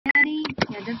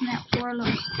Doesn't that floor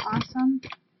look awesome?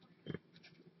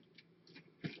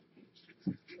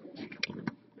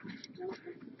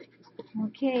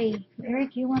 Okay,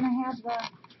 Eric, you want to have the...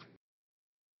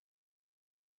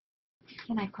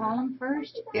 Can I call him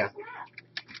first? Yeah.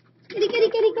 Kitty, kitty,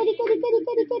 kitty, kitty, kitty, kitty, kitty,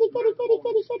 kitty, kitty, kitty,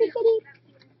 kitty, kitty, kitty.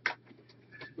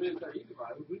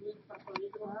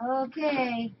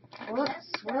 Okay. Whoops.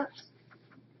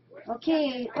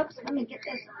 Okay, whoops, let me get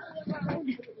this.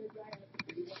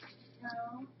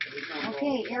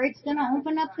 Okay, Eric's gonna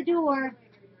open up the door.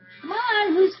 Come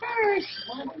on, who's first?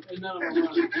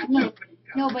 No,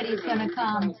 nobody's gonna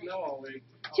come.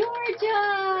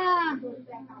 Georgia!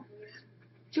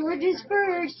 Georgia's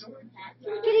first.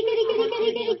 Kitty, kitty, kitty,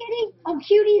 kitty, kitty, kitty. Oh,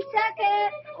 Cutie's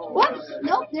second. Whoops,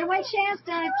 nope, there went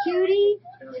Shasta. Cutie,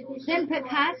 then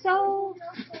Picasso.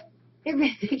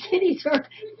 The kitties are,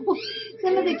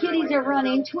 some of the kitties are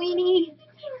running. Tweenie,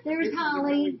 there's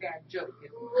Holly.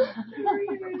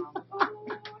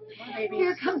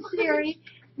 Here comes Siri.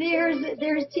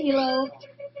 There's Tilo.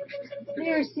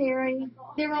 There's Siri.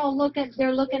 They're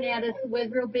looking at us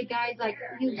with real big eyes like,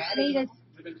 you made us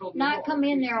not come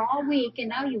in there all week and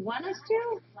now you want us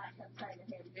to?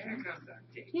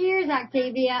 Here's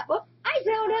Octavia. Oh, hi,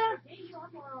 Zelda.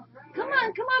 Come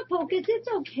on, Pocus. It's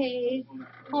okay.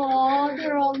 Oh,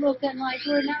 they're all looking like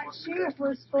we're not sure if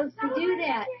we're supposed to do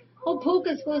that. Oh,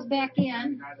 Pocus goes back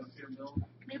in.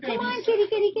 Come on, kitty,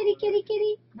 kitty, kitty, kitty,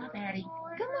 kitty. No, Patty.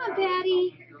 Come on,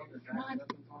 Patty.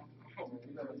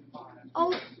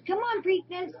 Oh, come on,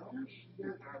 Preakness.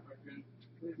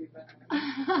 Come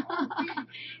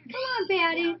on,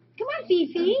 Patty. Come on,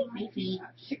 Fifi. Fifi.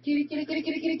 Kitty, kitty, kitty,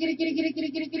 kitty, kitty, kitty, kitty,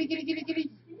 kitty, kitty, kitty, kitty, kitty, kitty.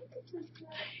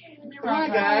 Come on,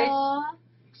 guys.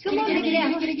 Come on, Kitty, kitty,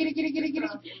 kitty, kitty, kitty, kitty, kitty, kitty.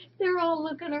 They're all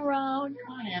looking around.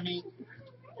 Come on, Emmy.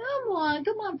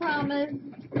 Come on, Promise.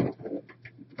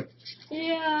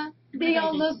 Yeah, they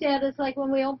all looked at us like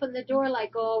when we opened the door,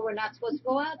 like, oh, we're not supposed to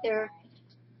go out there.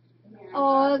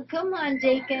 Oh, come on,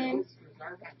 Dakin.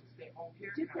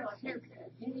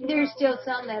 There's still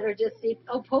some that are just,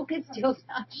 oh, Pocus still's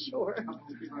not sure.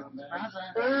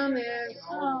 Promise.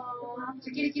 Oh.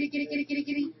 Kitty, kitty, kitty, kitty, kitty,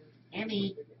 kitty.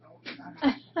 Emmy.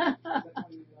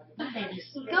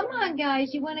 Come on,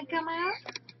 guys. You want to come out?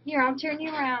 Here, I'll turn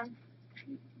you around.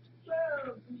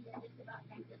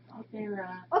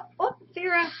 Oh,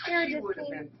 Farrah just would have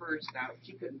came. been first out.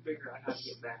 She couldn't figure out how to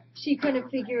get back. She couldn't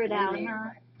figure it out,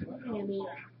 huh? Emmy.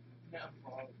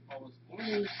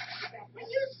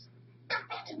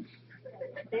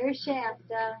 There's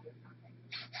Shasta.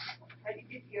 How do you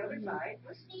get the other side?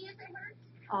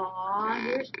 Aw,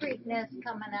 here's Preakness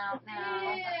coming out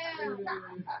now.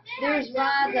 There's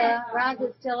Raza.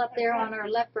 Raza's still up there on her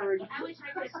leopard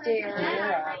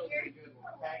stair.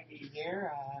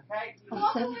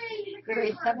 Oh,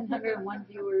 great, 701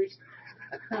 viewers.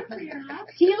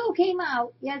 Tilo came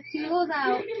out. Yes, Tilo's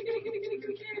out.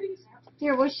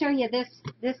 Here, we'll show you this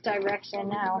direction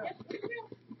now.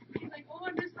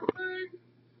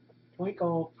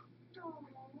 Twinkle.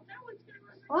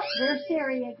 Oh, there's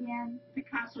Siri again.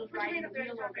 Picasso's riding the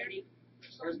wheel already.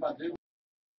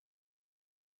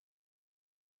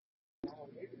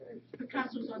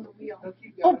 Picasso's on the wheel.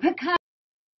 Oh,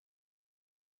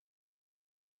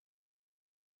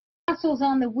 Picasso's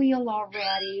on the wheel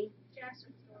already.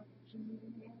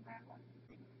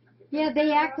 Yeah,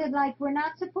 they acted like we're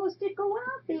not supposed to go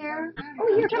out there.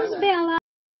 Oh, here comes Bella.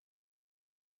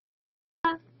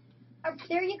 Oh,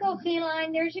 there you go,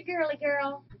 Feline. There's your girly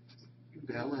girl.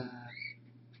 Bella.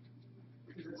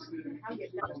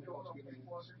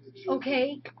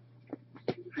 Okay.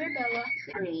 Here, Bella.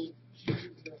 Siri. There's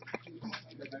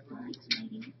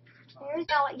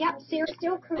Bella. Yep, Sarah's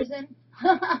still cruising.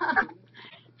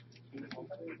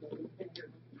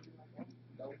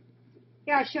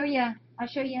 Here, I'll show you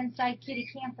inside Kitty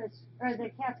Campus, or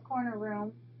the Cat's Corner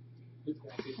room.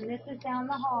 And this is down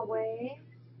the hallway.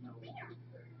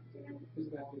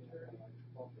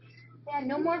 Yeah,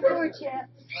 no more floor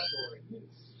chips.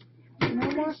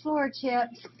 No more floor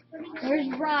chips. There's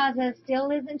Raza,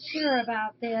 still isn't sure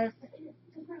about this.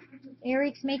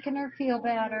 Eric's making her feel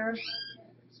better.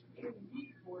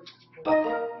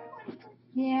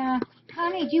 Yeah.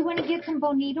 Honey, do you want to get some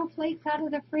bonito flakes out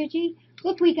of the friggy?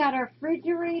 Look, we got our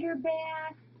refrigerator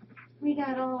back. We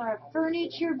got all our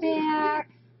furniture back.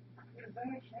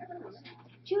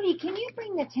 Judy, can you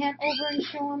bring the tent over and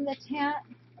show them the tent?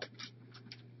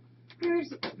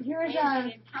 Here's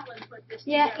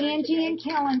yeah, Angie and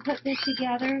Kellen put this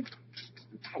together.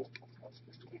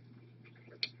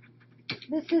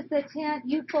 This is the tent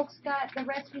you folks got the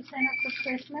rescue center for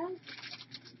Christmas.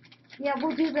 Yeah,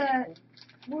 we'll do the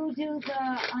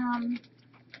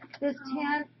this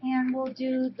tent, and we'll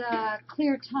do the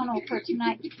clear tunnel for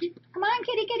tonight. Come on,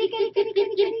 kitty, kitty, kitty, kitty,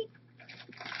 kitty, kitty.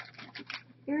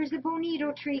 Here's the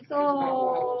bonito tree.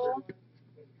 Oh,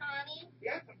 Connie?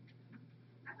 Yeah.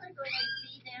 I'm gonna go ahead and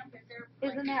see them because they're.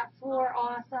 isn't that floor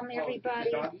awesome,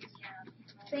 everybody?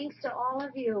 Thanks to all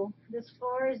of you. This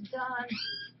floor is done.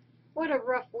 What a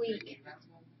rough week.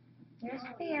 There's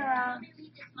Farrah. Let me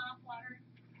leave this mop water.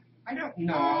 I don't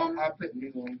know. I'll put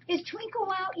new one. Is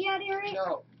Twinkle out yet, Eric?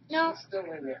 No. No. She's still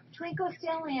in there. Twinkle's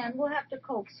still in. We'll have to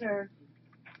coax her.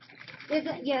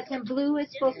 Isn't, yes, and blue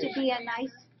is supposed to be a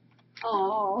nice,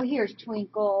 oh, here's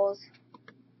Twinkle's.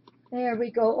 There we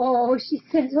go. Oh, she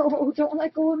says, oh, don't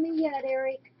let go of me yet,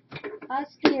 Eric. I'm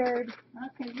scared.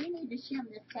 Okay, we need to shim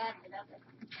this cabinet up and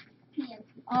pins.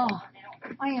 Oh,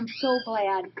 I am so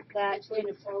glad that Bring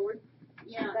it forward.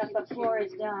 Yeah. that the floor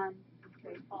is done.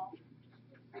 Okay, Paul.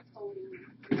 That's holding.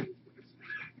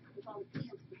 With all the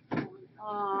pins going.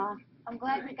 Aw, I'm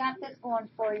glad we got this going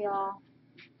for y'all.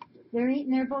 They're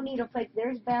eating their bonito flakes.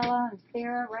 There's Bella and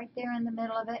Sarah right there in the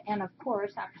middle of it. And of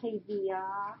course, Octavia.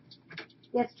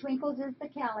 Yes, Twinkles is the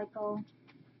calico.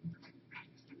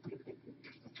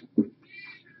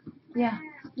 Yeah,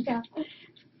 yeah.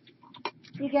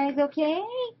 You guys okay?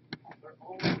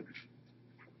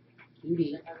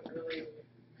 Beauty.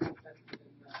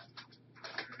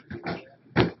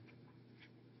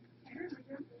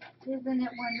 Isn't it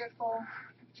wonderful?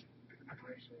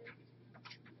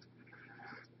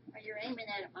 Are you aiming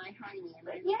at my honey?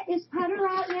 Yeah, is Putter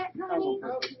out yet, honey?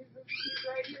 Oh, he's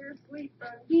right here sleeping.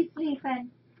 He's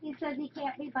sleeping. He says he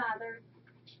can't be bothered.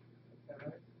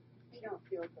 He don't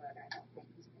feel good. I don't think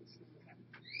he's been sleeping.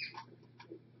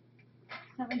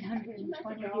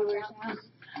 720 viewers now.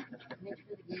 Make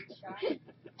sure the game's shot.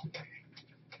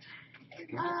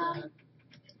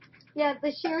 Yeah,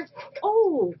 the sheriff.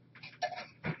 Oh,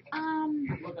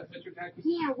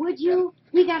 yeah. Would you?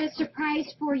 We got a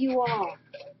surprise for you all.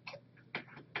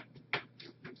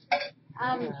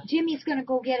 Jimmy's gonna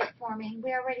go get it for me.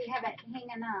 We already have it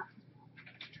hanging up.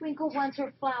 Twinkle wants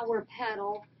her flower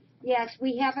petal. Yes,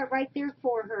 we have it right there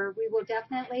for her. We will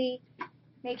definitely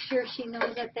make sure she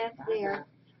knows that that's there.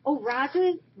 Oh,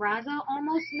 Raza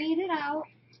almost made it out.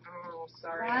 Oh,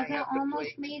 sorry. Raza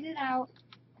almost made it out.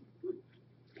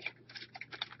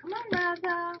 Come on,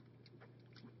 Raza.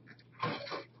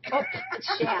 Oh,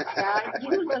 Shasta,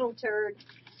 you little turd.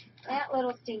 That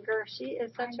little stinker. She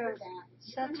is such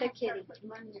a kitty.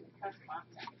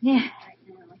 Yeah.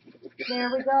 There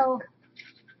we go.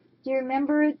 Do you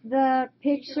remember the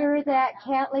picture that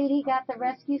Cat Lady got the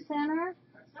rescue center?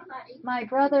 My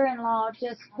brother-in-law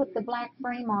just put the black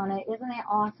frame on it. Isn't that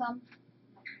awesome?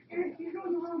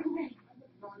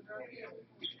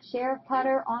 Sheriff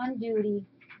Putter on duty.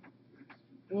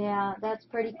 Yeah, that's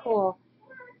pretty cool.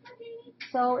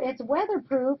 So it's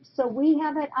weatherproof, so we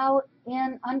have it out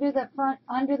in under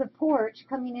the porch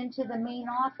coming into the main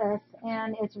office,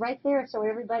 and it's right there so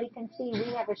everybody can see.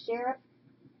 We have a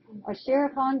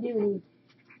sheriff on duty.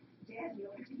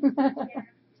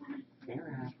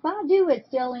 Badu is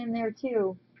still in there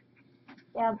too.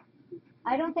 Yeah,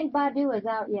 I don't think Badu is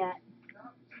out yet.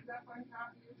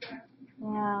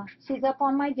 Yeah, she's up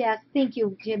on my desk. Thank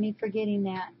you, Jimmy, for getting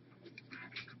that.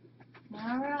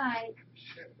 All right.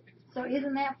 So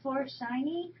isn't that floor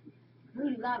shiny?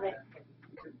 We love it.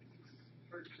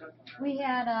 We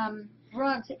had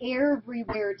rugs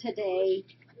everywhere today.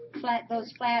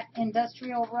 Those flat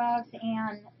industrial rugs,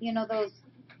 and you know those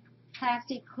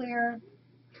plastic clear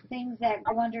things that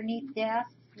go underneath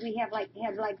desks. We have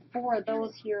had like 4 of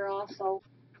those here also.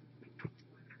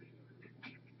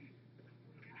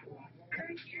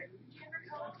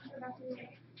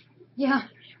 Yeah,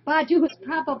 Badu was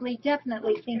probably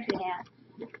definitely thinking that.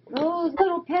 Those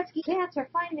little pesky cats are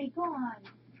finally gone.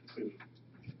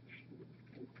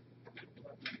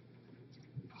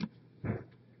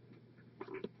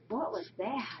 What was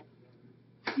that?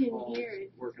 Didn't hear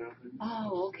it. Working out there.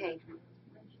 Oh, okay.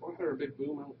 I heard a big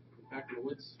boom out back in the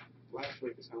woods last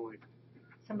week. It sounded like,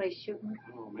 Somebody's shooting.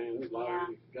 oh man, it was louder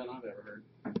than a gun I've ever heard.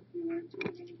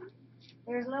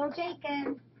 There's little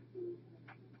Jacob.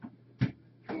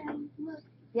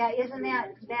 Yeah, isn't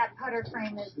that putter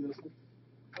frame is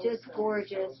just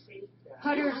gorgeous.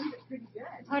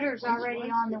 Putter's already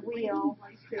on the wheel.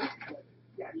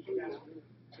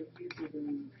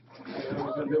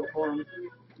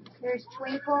 There's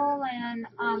Twinkle and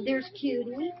there's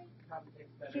Cutie.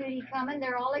 Cutie coming.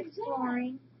 They're all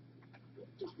exploring.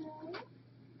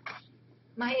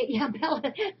 Bella.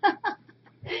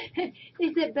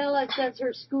 They said Bella says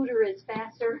her scooter is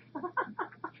faster.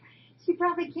 She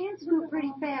probably can scoot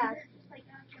pretty fast.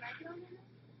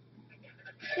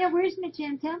 Yeah, where's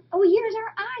Magenta? Oh, here's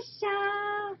our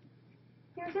Asha.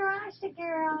 Here's our Asha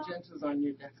girl. Magenta's on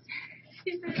your desk.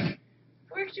 She said,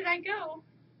 where should I go?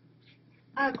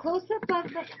 Close up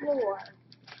of the floor.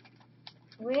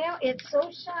 Well, it's so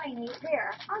shiny.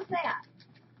 There, how's that?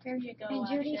 There you go, And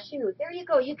Judy's Asha. shoe. There you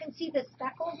go. You can see the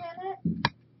speckles in it.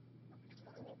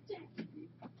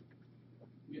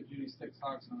 Get Judy's thick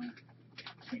socks on.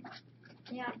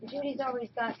 Yeah, Judy's always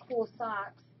got cool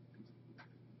socks.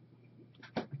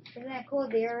 Isn't that cool?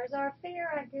 There's our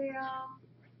Farrah girl.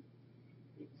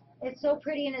 It's so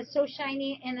pretty and it's so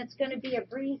shiny and it's going to be a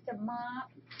breeze to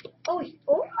mop. Oh,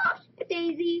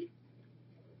 Daisy.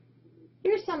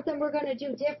 Here's something we're going to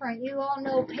do different. You all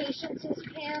know Patience's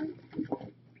pen.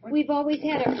 We've always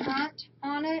had a front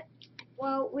on it.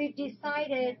 Well, we've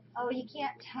decided, oh, you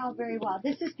can't tell very well.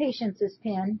 This is Patience's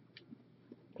pen.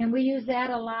 And we use that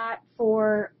a lot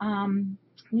for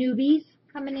newbies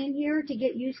coming in here to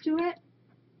get used to it.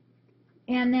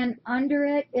 And then under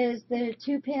it is the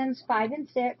 2 pins, 5 and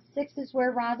 6. 6 is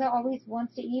where Raza always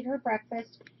wants to eat her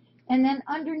breakfast. And then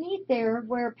underneath there,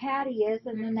 where Patty is,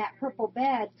 and then that purple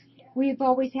bed, we've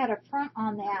always had a front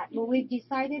on that. Well, we've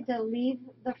decided to leave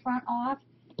the front off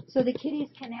so the kitties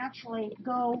can actually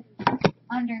go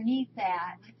underneath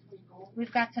that.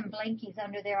 We've got some blankies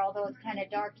under there, although it's kind of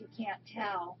dark, you can't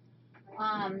tell.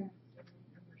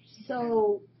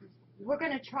 So we're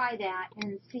going to try that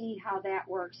and see how that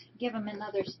works. Give them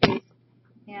another space,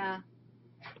 yeah,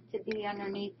 to be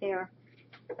underneath there.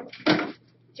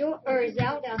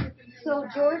 Zelda. So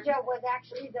Georgia was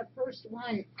actually the first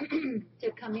one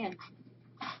to come in.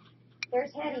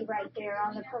 There's Hetty right there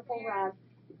on the purple rug.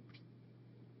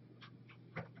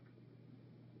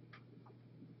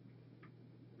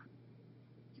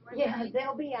 Yeah,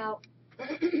 they'll be out.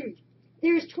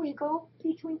 There's Twinkle.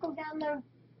 See Twinkle down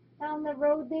the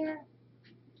road there?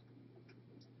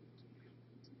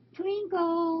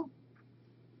 Twinkle.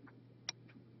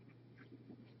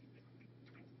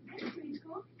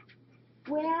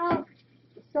 Well,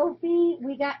 Sophie,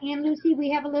 and Lucy,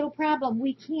 we have a little problem.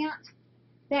 We can't,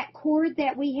 that cord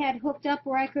that we had hooked up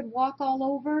where I could walk all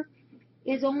over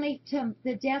is only to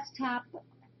the desktop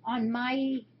on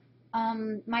my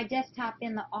desktop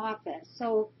in the office.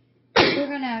 So we're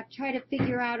going to try to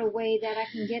figure out a way that I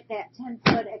can get that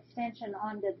 10-foot extension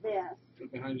onto this.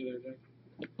 Look behind you there, Jack.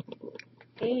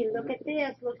 Hey, look at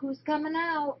this. Look who's coming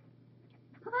out.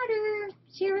 Potter.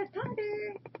 Sheriff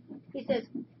Potter. He says,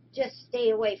 just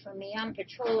stay away from me. I'm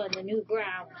patrolling the new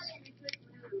grounds.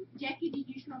 Jackie, did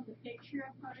you show him the picture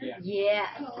of Putter? Yeah. Yes.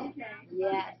 Oh, okay.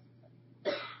 Yes.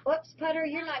 Whoops, Putter,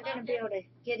 you're not going to be able to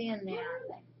get in there.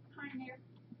 Behind there.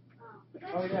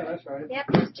 Oh, yeah, that's right. Yep,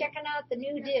 just checking out the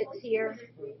new digs here.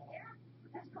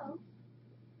 That's close.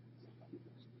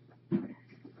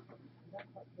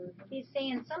 He's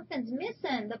saying something's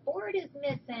missing. The board is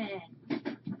missing.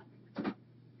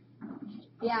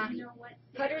 Yeah. You know what?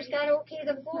 Putter's got to okay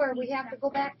the floor. We have to go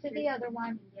back to the other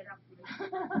one.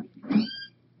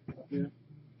 Yeah.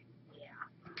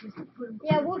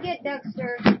 Yeah, we'll get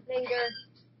Dexter later.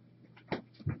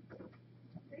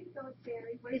 There you go,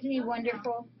 Barry. Isn't he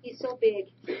wonderful? He's so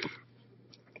big.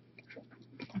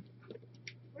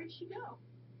 Where'd she go?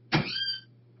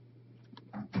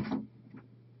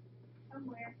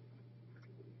 Somewhere.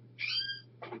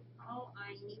 Oh,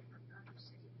 I need her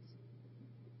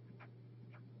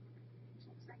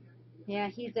Yeah,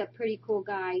 he's a pretty cool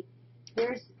guy.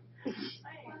 There's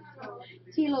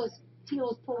Tilo's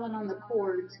pulling on the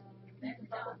cords.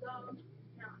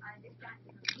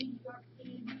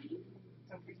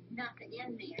 Nothing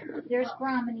in there. There's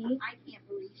Brahmini. I can't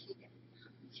believe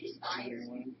she's fired.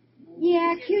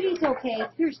 Yeah, Cutie's okay.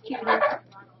 Here's Cutie.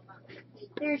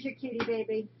 There's your Cutie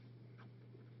baby.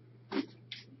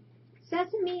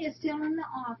 Sesame is still in the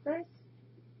office.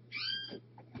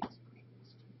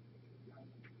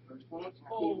 First one looks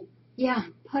cold. Yeah,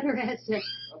 Putter has to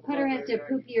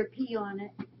poopy or pee on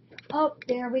it. Oh,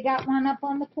 there, we got one up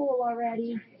on the pool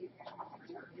already.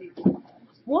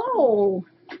 Whoa!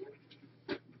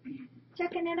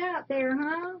 Checking it out there,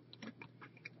 huh?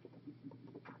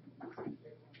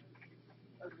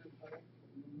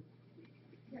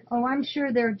 Oh, I'm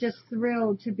sure they're just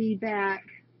thrilled to be back.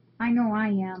 I know I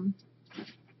am.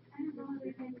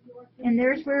 And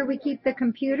there's where we keep the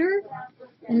computer.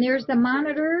 And there's the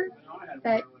monitor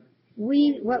that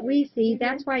what we see.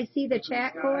 That's why I see the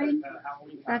chat going.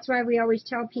 That's why we always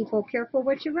tell people, careful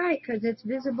what you write, because it's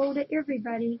visible to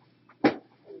everybody.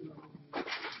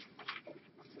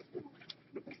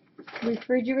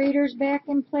 Refrigerator's back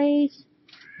in place.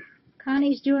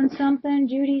 Connie's doing something.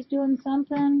 Judy's doing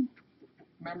something.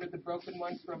 Remember the broken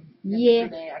one from Yeah.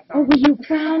 yesterday? I Oh, found you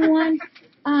found one?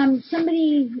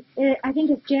 Somebody, I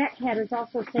think it's Jack Cat, is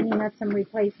also sending us some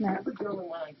replacements. that was the only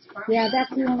one I found. Yeah,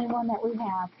 that's the only one that we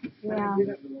have. Yeah. I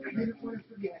didn't want to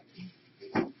forget.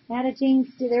 Nada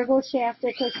Jean, there goes Shasta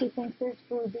because she thinks there's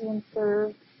food being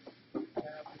served.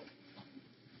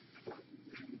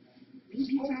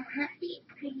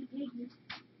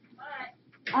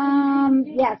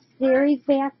 Yes, Gary's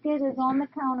basket is on the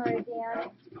counter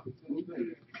again.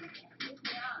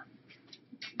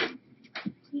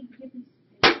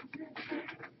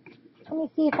 Let me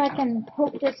see if I can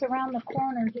poke this around the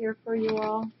corner here for you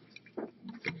all.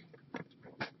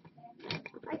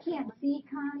 I can't see,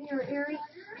 Connie or Eric.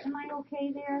 Am I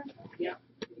okay there? Yeah,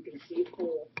 you can see it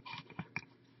cool.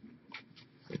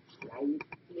 Now you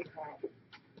can see it hot.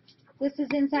 This is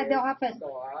inside the office.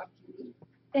 Soft.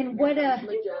 And what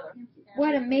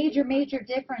a major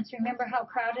difference. Remember how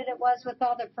crowded it was with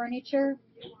all the furniture?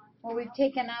 Well, we've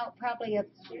taken out probably a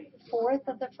fourth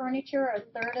of the furniture, a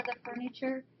third of the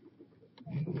furniture.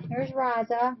 There's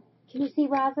Raza. Can you see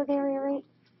Raza there, Eric?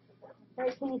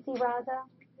 Eric, can you see Raza?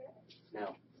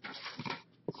 No.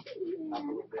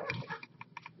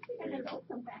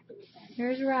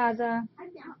 Here's Raza.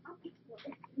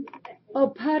 Oh,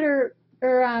 Putter,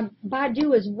 or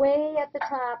Badu is way at the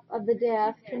top of the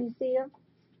desk. Can you see him?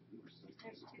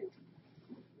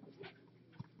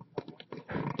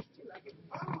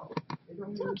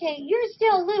 Okay, you're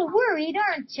still a little worried,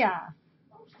 aren't ya?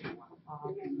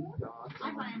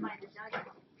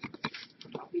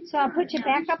 So I'll put you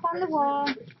back up on the wall.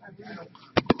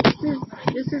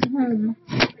 This is home.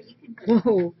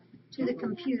 Whoa. To the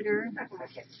computer.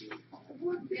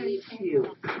 Cute.